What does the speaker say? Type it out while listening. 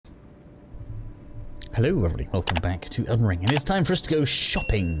Hello everybody, welcome back to Elden Ring, and it's time for us to go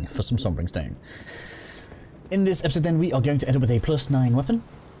shopping for some Sombering stone. In this episode then, we are going to end up with a +9 weapon.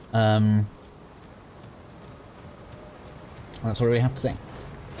 That's all we have to say.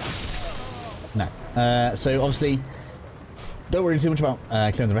 No. So obviously, don't worry too much about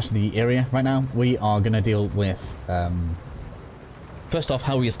clearing the rest of the area right now. We are going to deal with, first off,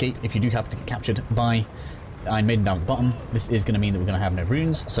 how we escape if you do happen to get captured by Iron Maiden down at the bottom. This is going to mean that we're going to have no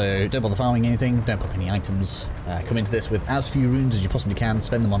runes, so don't bother farming anything, don't pop any items. Come into this with as few runes as you possibly can,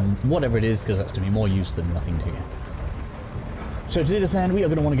 spend them on whatever it is, because that's going to be more use than nothing to you. So to do this then, we are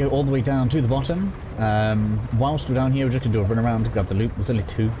going to want to go all the way down to the bottom. Whilst we're down here, we're just going to do a run around to grab the loot. There's only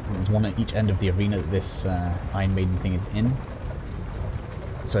two. There's one at each end of the arena that this Iron Maiden thing is in.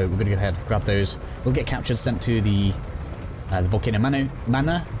 So we're going to go ahead, grab those. We'll get captured, sent to the Volcano Manor,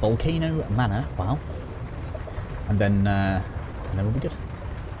 wow. And then we'll be good.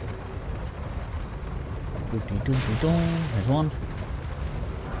 There's one.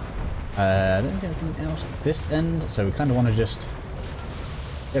 I don't see anything else at this end, so we kind of want to just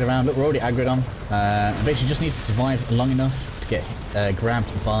get around. Look, we're already aggroed on. And basically just need to survive long enough to get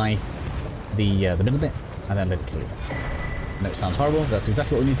grabbed by the middle bit, and then let it clear. I know it sounds horrible, but that's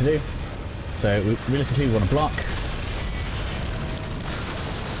exactly what we need to do. So we realistically want to block.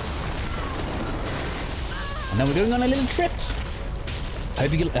 And then we're going on a little trip. I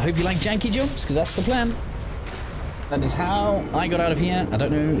hope you like janky jumps, because that's the plan. That is how I got out of here. I don't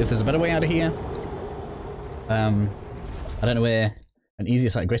know if there's a better way out of here. I don't know where an easier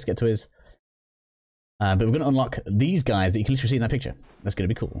site of grace to get to is. But we're going to unlock these guys that you can literally see in that picture. That's going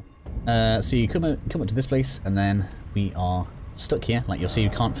to be cool. So you come up to this place, and then we are stuck here. Like you'll see, you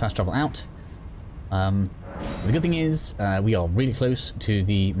can't fast travel out. The good thing is, we are really close to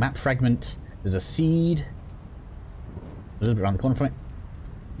the map fragment. There's a seed a little bit around the corner from it,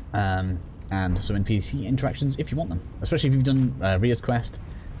 and some NPC interactions if you want them. Especially if you've done Rya's quest,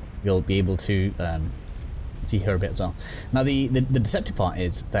 you'll be able to see her a bit as well. Now the deceptive part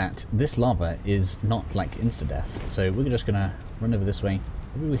is that this lava is not like insta-death, so we're just gonna run over this way.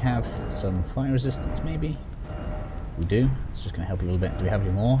 Maybe we have some fire resistance, maybe? We do. It's just gonna help you a little bit. Do we have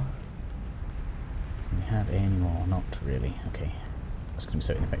any more? Do we have any more? Not really. Okay. That's gonna be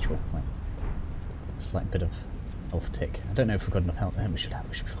so ineffectual. Right. A slight bit of health tick. I don't know if we've got enough health. We should be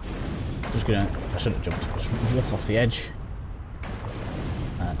fine. Just gonna, I shouldn't have jumped. Just walk off the edge.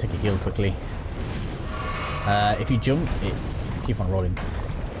 Take a heal quickly. If you jump, keep on rolling.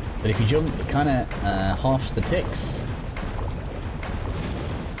 But if you jump, it kind of halves the ticks.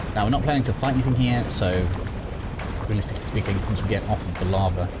 Now we're not planning to fight anything here, so realistically speaking, once we get off of the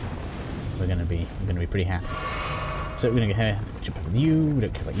lava, we're gonna be pretty happy. So we're gonna go here, jump over with you. We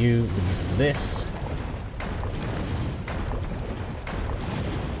don't care about you. We're gonna do this.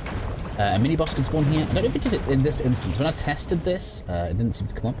 A mini boss can spawn here. I don't know if it does it in this instance. When I tested this, it didn't seem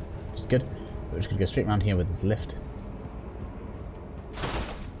to come up, which is good. But we're just going to go straight around here with this lift.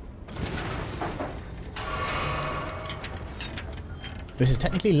 This is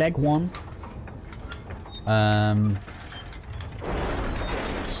technically leg 1.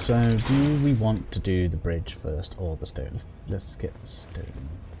 So do we want to do the bridge first or the stone? Let's get the stone.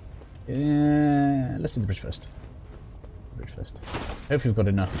 Yeah, let's do the bridge first. Hopefully we've got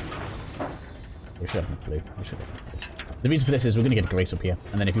enough. We should have enough blue. The reason for this is we're going to get a grace up here,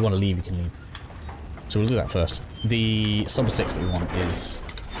 and then if you want to leave, you can leave. So we'll do that first. The Silver 6 that we want is...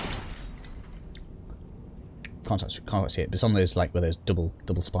 Can't quite see it, but it's on those, like, where those double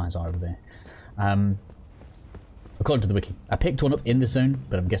spires are over there. According to the wiki. I picked one up in the zone,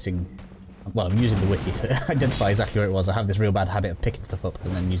 but I'm guessing... Well, I'm using the wiki to identify exactly where it was. I have this real bad habit of picking stuff up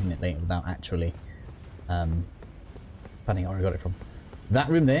and then using it later without actually... finding out where I got it from. That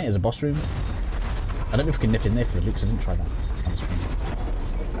room there is a boss room. I don't know if we can nip in there for the loot, because I didn't try that on the stream.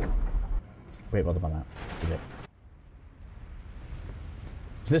 Wait, bother about that. Okay.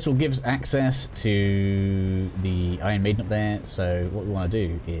 So this will give us access to the Iron Maiden up there, so what we want to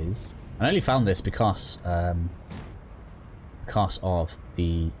do is... I only found this because of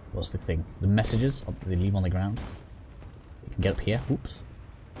the... what's the thing? The messages they leave on the ground. You can get up here. Oops.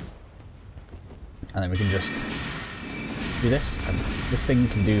 And then we can just... do this, and this thing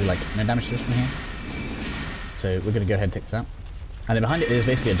can do like no damage to us from here. So we're going to go ahead and take this out. And then behind it is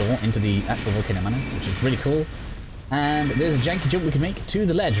basically a door into the actual Volcano Manor, which is really cool. And there's a janky jump we can make to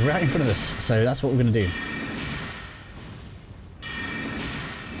the ledge right in front of us. So that's what we're going to do.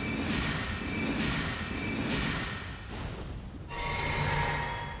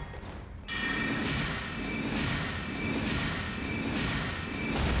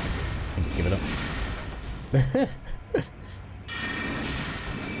 I think let's give it up.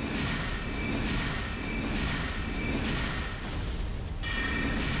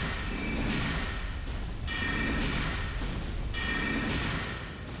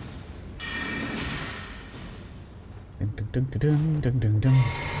 Dun, dun, dun, dun, dun, dun.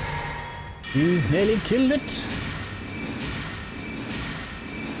 You nearly killed it.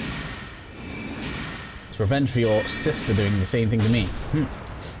 It's revenge for your sister doing the same thing to me.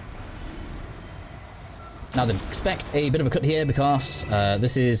 Now then, expect a bit of a cut here because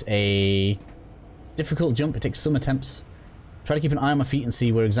this is a difficult jump. It takes some attempts. Try to keep an eye on my feet and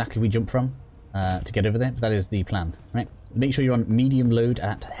see where exactly we jump from to get over there. But that is the plan, right? Make sure you're on medium load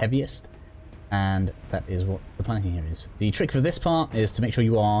at heaviest. And that is what the plan here is. The trick for this part is to make sure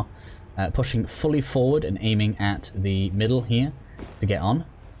you are pushing fully forward and aiming at the middle here to get on.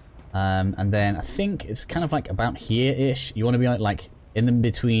 And then I think it's kind of like about here-ish. You want to be like in the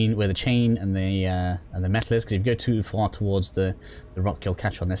between where the chain and the metal is, because if you go too far towards the rock, you'll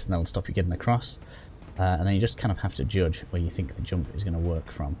catch on this and that'll stop you getting across. And then you just kind of have to judge where you think the jump is going to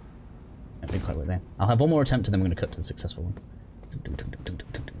work from. It didn't quite work there. I'll have one more attempt and then we're going to cut to the successful one.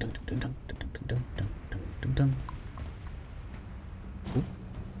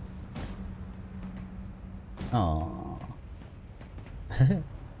 Aww.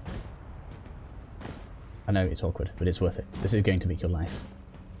 I know it's awkward, but it's worth it. This is going to make your life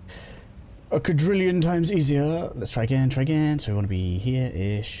a quadrillion times easier. Let's try again, try again. So we want to be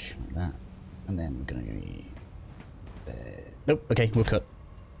here-ish, like that. And then we're going to be there. Nope, okay, we'll cut.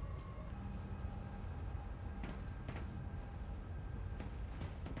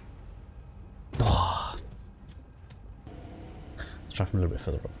 Oh. Let's try from a little bit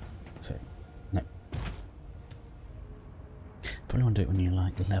further up. So, no. Probably want to do it when you're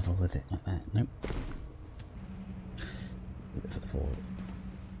like level with it, like that. Nope. A little bit further forward.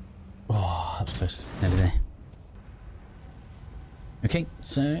 Oh, that was close. Nearly there. Okay,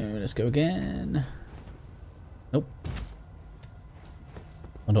 so let's go again. Nope. I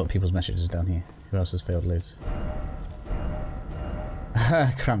wonder what people's messages down here. Who else has failed loads?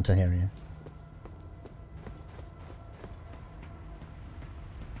 Cramped area.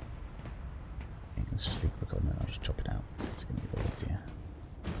 Okay, let's just leave the record now. I'll just chop it out. It's going to be a bit easier.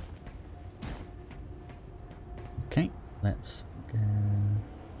 Okay, let's go.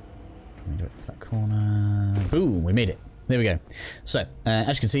 Let me do it for that corner. Boom, we made it. There we go. So,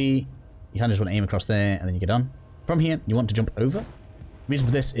 as you can see, you kind of just want to aim across there and then you get on. From here, you want to jump over. The reason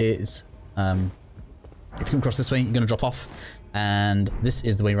for this is, if you come across this way, you're going to drop off. And this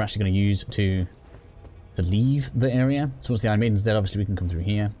is the way we're actually going to use to leave the area. So once the Iron Maiden's dead, obviously we can come through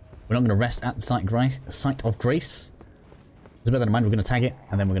here. We're not going to rest at the site of grace. So bear that in mind, we're going to tag it,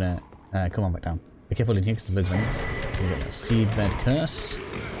 and then we're going to come on back down. Be careful in here because there's loads of enemies. We've got that seedbed curse.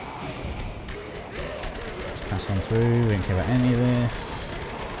 Pass on through, we don't care about any of this.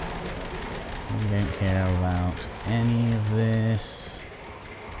 We don't care about any of this.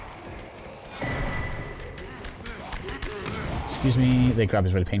 Excuse me, the grab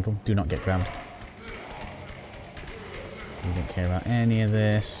is really painful. Do not get grabbed. We don't care about any of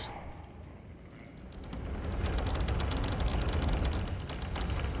this.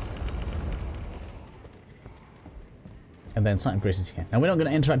 And then Sight of Grace is here. Now we're not going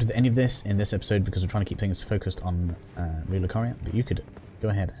to interact with any of this in this episode because we're trying to keep things focused on Rya Lucaria, but you could go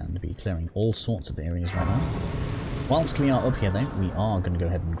ahead and be clearing all sorts of areas right now. Whilst we are up here though, we are going to go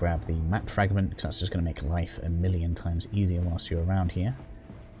ahead and grab the map fragment because that's just going to make life a million times easier whilst you're around here.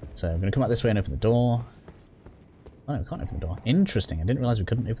 So we're going to come out this way and open the door. Oh no, we can't open the door. Interesting, I didn't realise we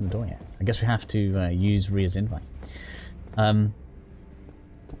couldn't open the door yet. I guess we have to use Rya's invite.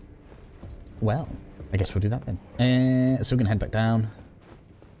 Well, I guess we'll do that then. So we're going to head back down.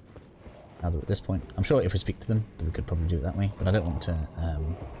 Now that we're at this point, I'm sure if we speak to them, that we could probably do it that way, but I don't want to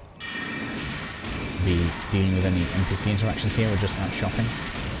be dealing with any NPC interactions here. We're just out shopping.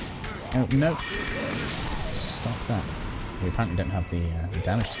 Oh, no. Stop that. We apparently don't have the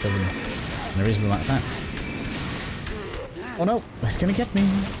damage to kill them in a reasonable amount of time. Oh no, it's going to get me.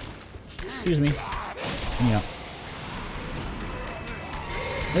 Excuse me. Give me up.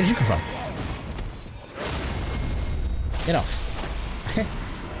 Where did you come from? Get off.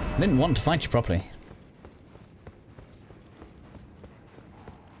 I didn't want to fight you properly.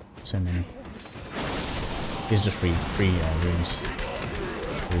 So many. These are just free rooms,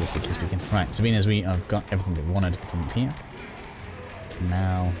 realistically speaking. Right, so being as we have got everything that we wanted from up here,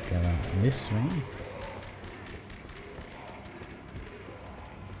 now go out this way.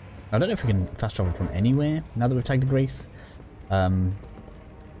 I don't know if we can fast travel from anywhere now that we've tagged the Grace.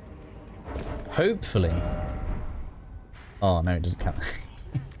 Hopefully. Oh no, it doesn't count.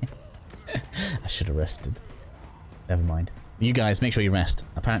 I should have rested. Never mind. You guys, make sure you rest.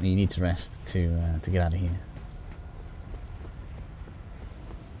 Apparently you need to rest to get out of here.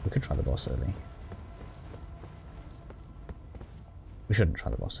 We could try the boss early. We shouldn't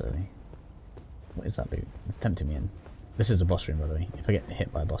try the boss early. What is that boot? It's tempting me in. This is a boss room, by the way. If I get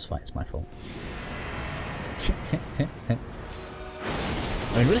hit by a boss fight, it's my fault. I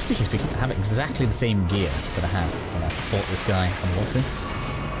mean, realistically speaking, I have exactly the same gear that I had when I fought this guy on the walkthrough.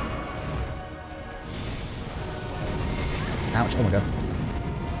 Ouch, oh my god.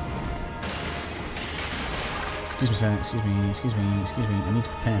 Excuse me, sir, excuse me, excuse me, excuse me. I need to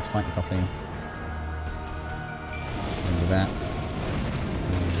prepare to fight you properly. Do that.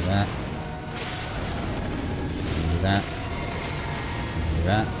 Do that. Do that. Do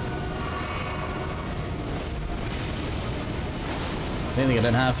that. I don't think I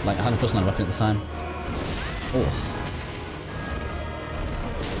don't have like 100% of weapon at this time. Oh.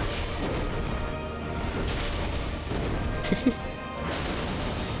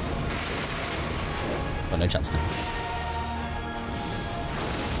 Got no chance now.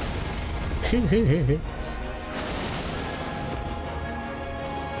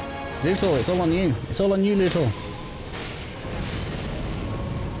 Little, it's all on you. It's all on you, Little.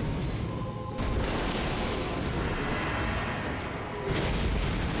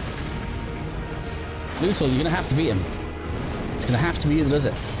 Little, you're gonna have to beat him. It's gonna have to be you that does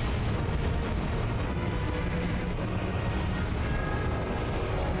it.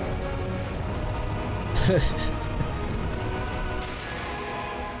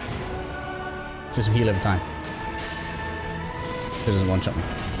 It's just heal over time. So it doesn't one-shot me.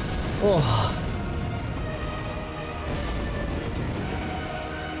 Oh.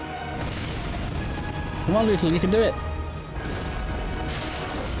 Come on, Little, you can do it.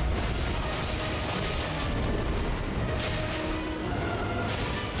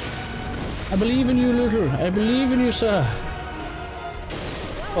 I believe in you, Little. I believe in you, sir.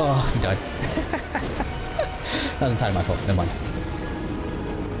 Oh, he died. That was entirely my fault. Never mind.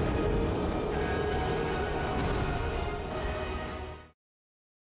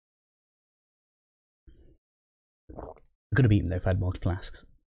 I could have beaten though if I had more flasks.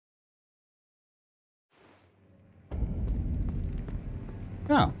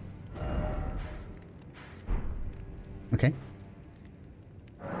 Oh. Okay.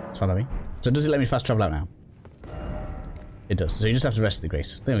 That's fine by me. So does it let me fast travel out now? It does. So you just have to rest the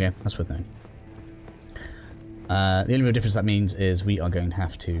grace. There we go. That's worth knowing. The only real difference that means is we are going to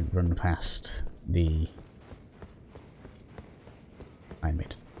have to run past the Iron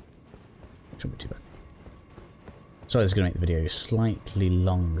Maiden. Shouldn't be too bad. Sorry, this is going to make the video slightly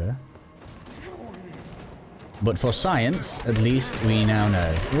longer. But for science, at least we now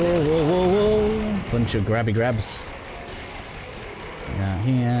know. Whoa, whoa, whoa, whoa! Bunch of grabby grabs. Down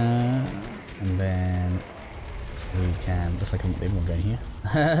here, and then we can. Looks like I'm the only one going here.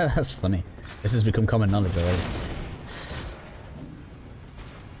 That's funny. This has become common knowledge already.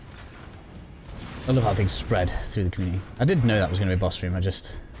 I love how things spread through the community. I did know that was going to be a boss room. I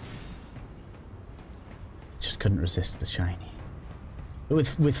just couldn't resist the shiny. But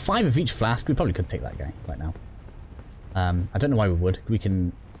with 5 of each flask, we probably could take that guy right now. I don't know why we would. We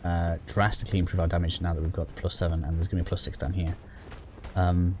can drastically improve our damage now that we've got the +7, and there's going to be a +6 down here.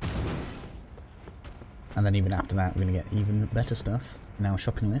 And then even after that, we're going to get even better stuff in our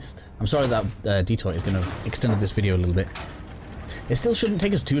shopping list. I'm sorry that detour is going to have extended this video a little bit. It still shouldn't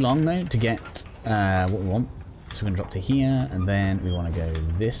take us too long though to get what we want. So we're going to drop to here, and then we want to go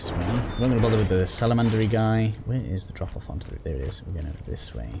this way. We're not going to bother with the salamandery guy. Where is the drop off onto the route? There it is. We're going over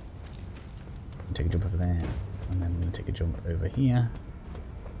this way. We'll take a jump over there, and then we're going to take a jump over here.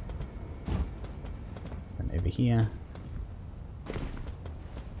 Then over here.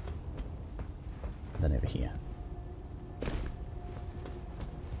 Then over here.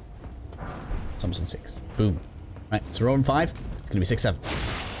 Thompson 6. Boom. Right, so we're on 5. It's going to be 6, 7.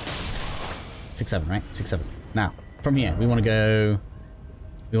 6, 7, right? 6, 7. Now, from here, we want to go...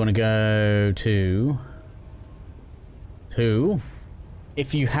 We want to go to...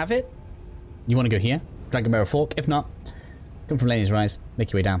 If you have it, you want to go here. Dragonbarrow Fork. If not, come from Laney's Rise.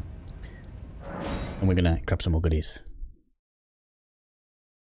 Make your way down. And we're going to grab some more goodies.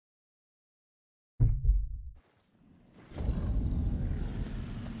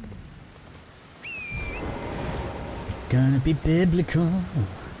 It's gonna be biblical.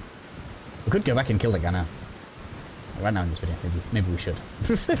 We could go back and kill that guy now. Right now in this video, maybe we should.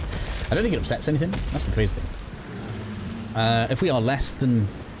 I don't think it upsets anything. That's the crazy thing. If we are less than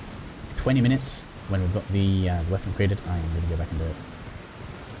 20 minutes when we've got the weapon upgraded, I'm going to go back and do it.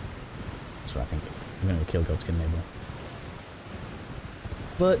 That's what I think. I'm going to kill Goldskin maybe.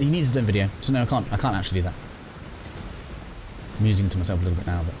 But he needs his own video, so no, I can't actually do that. I'm musing to myself a little bit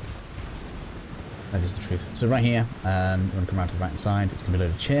now, but that is the truth. So right here, I'm going to come around to the right hand side. It's going to be a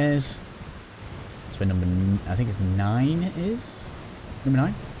load of chairs. That's where number, I think it's 9 is? Number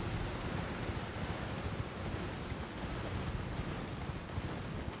 9?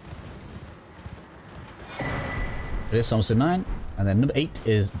 It is almost 9, and then number 8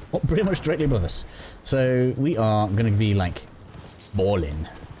 is pretty much directly above us. So we are going to be like balling.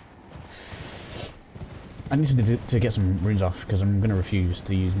 I need something to get some runes off because I'm going to refuse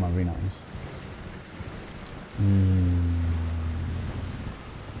to use my rune items. I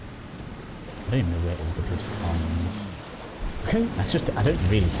don't even know where is a good place to farm. Okay, I don't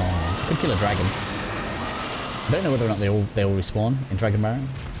really farm. Could kill a dragon. I don't know whether or not they all respawn in Dragonbarrow.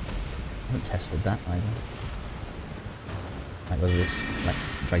 I haven't tested that either. Like whether it's like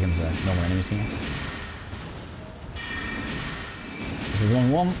dragons are normal enemies here. This is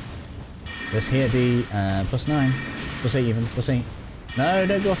long one. This here be +9, +8 even, +8. No,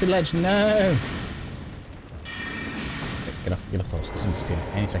 don't go off the ledge. No. Get off the horse. It's gonna disappear.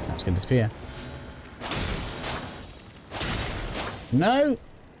 Any second now, it's gonna disappear. No!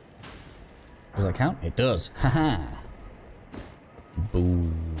 Does that count? It does. Haha.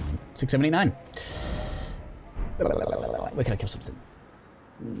 Boom. 6, 7, 8, 9. Where can I kill something?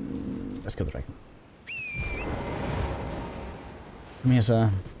 Let's kill the dragon. Come here,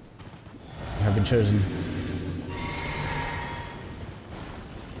 sir. You have been chosen.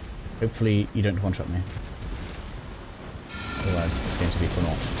 Hopefully you don't one-shot me. Otherwise it's going to be for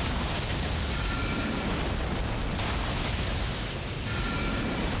naught.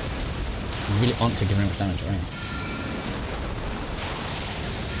 You really aren't taking very much damage, right?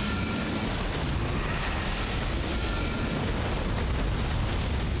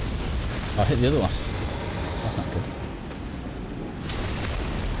 Oh, I hit the other one. That's not good.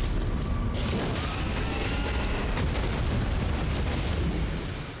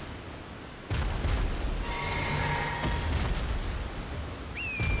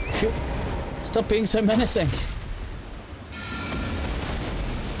 Stop being so menacing.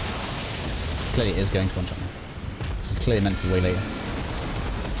 Clearly it is going to one-shot me. This is clearly meant for way later.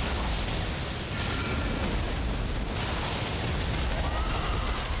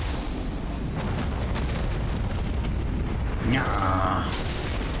 Nah.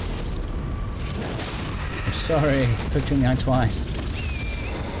 I'm sorry, poked you in the eye twice.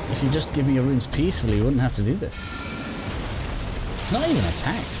 If you just give me your runes peacefully, you wouldn't have to do this. It's not even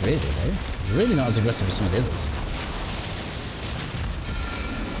attacked, really, though. Really not as aggressive as some of the others.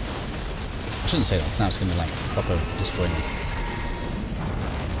 I shouldn't say that, because now it's going to, like, proper destroy me.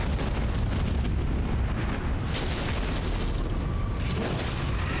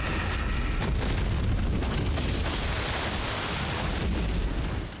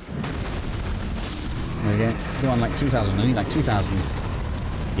 There we go. Go on, like 2,000. I need like 2,000.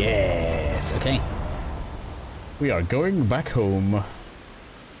 Yes, okay. We are going back home.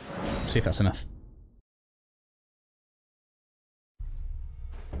 See if that's enough.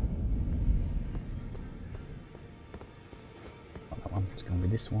 Not that one. It's going to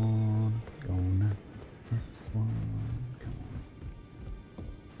be this one. Going this one. Come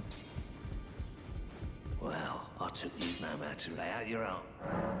on. Well, I took you no matter to lay out your own.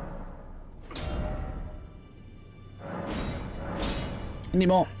 Any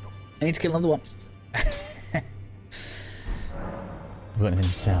more? I need to kill another one. Have I got anything to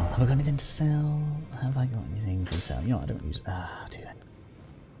sell? Have I got anything to sell? Have I got anything to sell? You know what, I don't use... Ah, dude.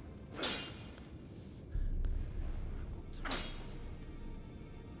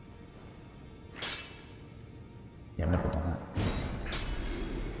 Yeah, I'm never want that.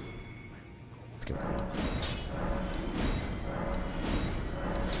 Let's get rid of these.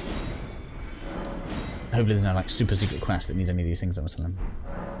 Hopefully there's no like super secret quest that needs any of these things I'm selling.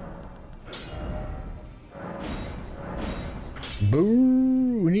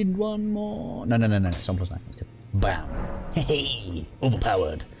 Boo! We need one more. No. It's on +9. That's good. Bam! Hey!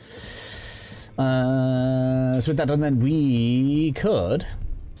 Overpowered. So with that done, then we could.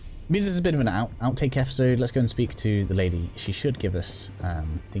 Because this is a bit of an outtake episode, let's go and speak to the lady. She should give us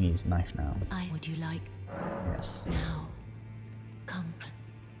Thingy's knife now. Would you like? Yes. Now, come.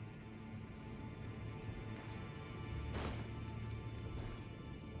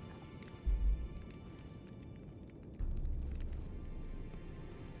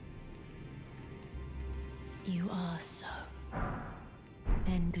 You are so.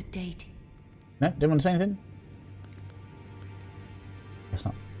 Then good day to you. No, don't want to say anything? Guess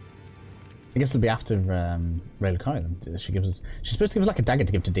not. I guess it'll be after Rya Lucaria then. She's supposed to give us like a dagger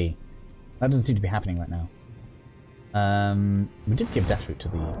to give to D. That doesn't seem to be happening right now. We did give Deathroot to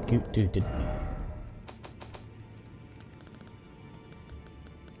the dude, didn't we?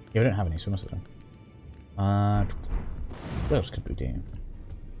 Yeah, we don't have any, so we must have done. What else could we do?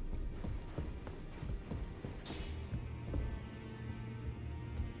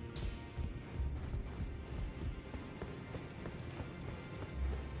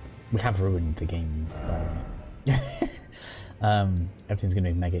 We have ruined the game, by the way. Everything's going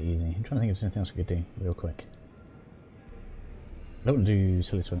to be mega easy. I'm trying to think if there's anything else we could do real quick. I don't want to do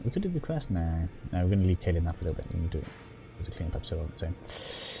silly swim. We could do the quest. No, we're going to leave Kaylin now for a little bit. We're going to do it as a clean-up episode on its own.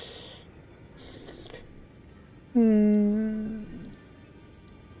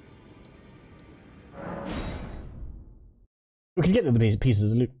 We could get the other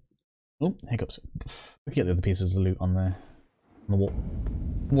pieces of loot. Oh, hiccups. We could get the other pieces of loot on the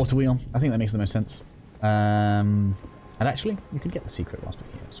water wheel. I think that makes the most sense. And actually, we could get the secret whilst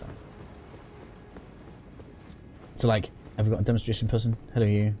we're here as well. So, like, have we got a demonstration person? Hello,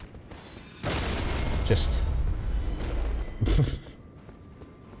 you. Just.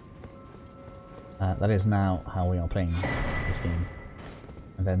 That is now how we are playing this game.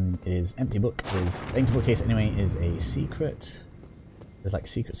 And then it is empty book. The empty bookcase anyway is a secret. There's like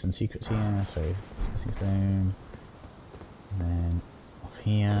secrets and secrets here. So smithing stone. And then off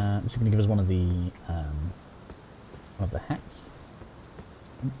here. This is going to give us one of the hats.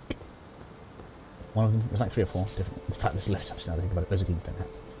 One of them. There's like 3 or 4 different. In fact, there's loads actually. Now that I think about it, loads of Kingstone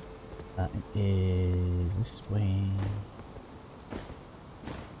hats. It is this way.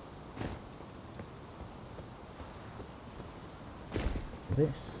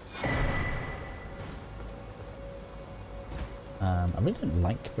 This. I really don't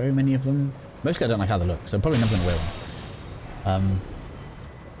like very many of them. Mostly I don't like how they look, so I'm probably never going to wear one.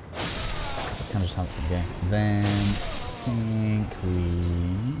 So that's kind of just how it's going to go. Then I think we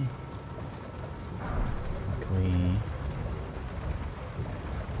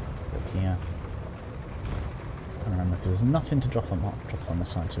look here. I can't remember because there's nothing to drop on the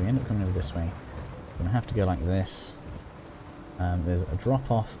side, so we end up coming over this way. We're going to have to go like this. There's a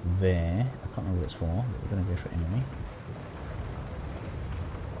drop off there. I can't remember what it's for, but we're going to go for it anyway.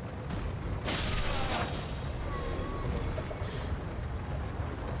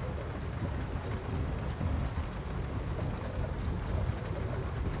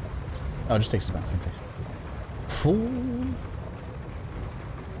 Oh, it just takes us back to the same place. Fool.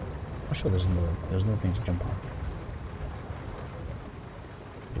 I'm sure there's another thing to jump on.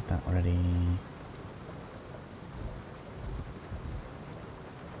 Did that already.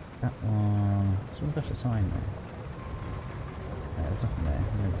 That one. Someone's left a sign there. No, there's nothing there.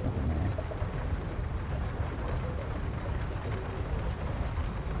 No, there's nothing there.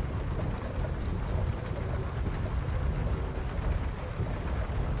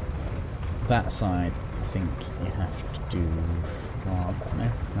 That side, I think you have to do. Oh,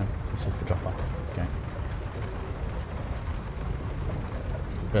 no, this is the drop off. Okay.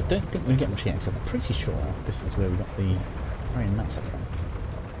 But I don't think we get much here because I'm pretty sure this is where we got the Iron Knights up from.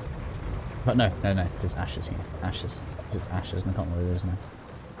 But no, there's ashes here. Ashes. It's ashes, and I can't remember where it is now.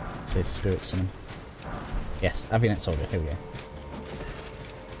 It says spirit summon. Yes, Avianet Soldier, here we go.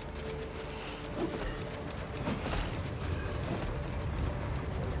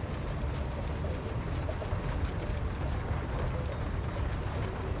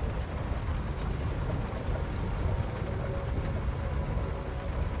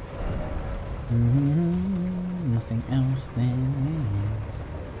 Nothing else there.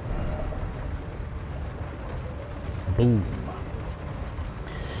 Boom.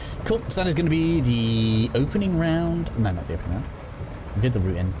 Cool, so that is going to be the opening round. No, not the opening round. We did the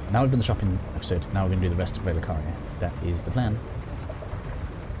route in. Now we've done the shopping episode. Now we're going to do the rest of Rya Lucaria. That is the plan.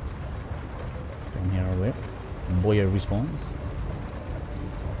 Down here all the way up. Boyo respawns.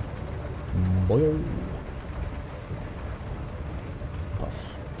 Boyo.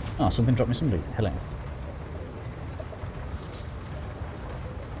 Puff. Oh, something dropped me some loot. Hello.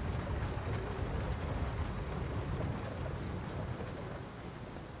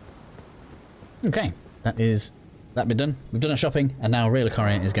 Okay, that bit done. We've done our shopping, and now Rya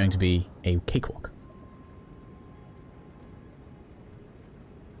Lucaria is going to be a cakewalk.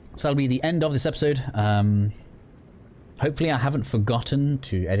 So that'll be the end of this episode. Hopefully I haven't forgotten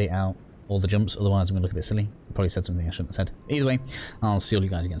to edit out all the jumps, otherwise I'm going to look a bit silly. I probably said something I shouldn't have said. Either way, I'll see all you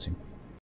guys again soon.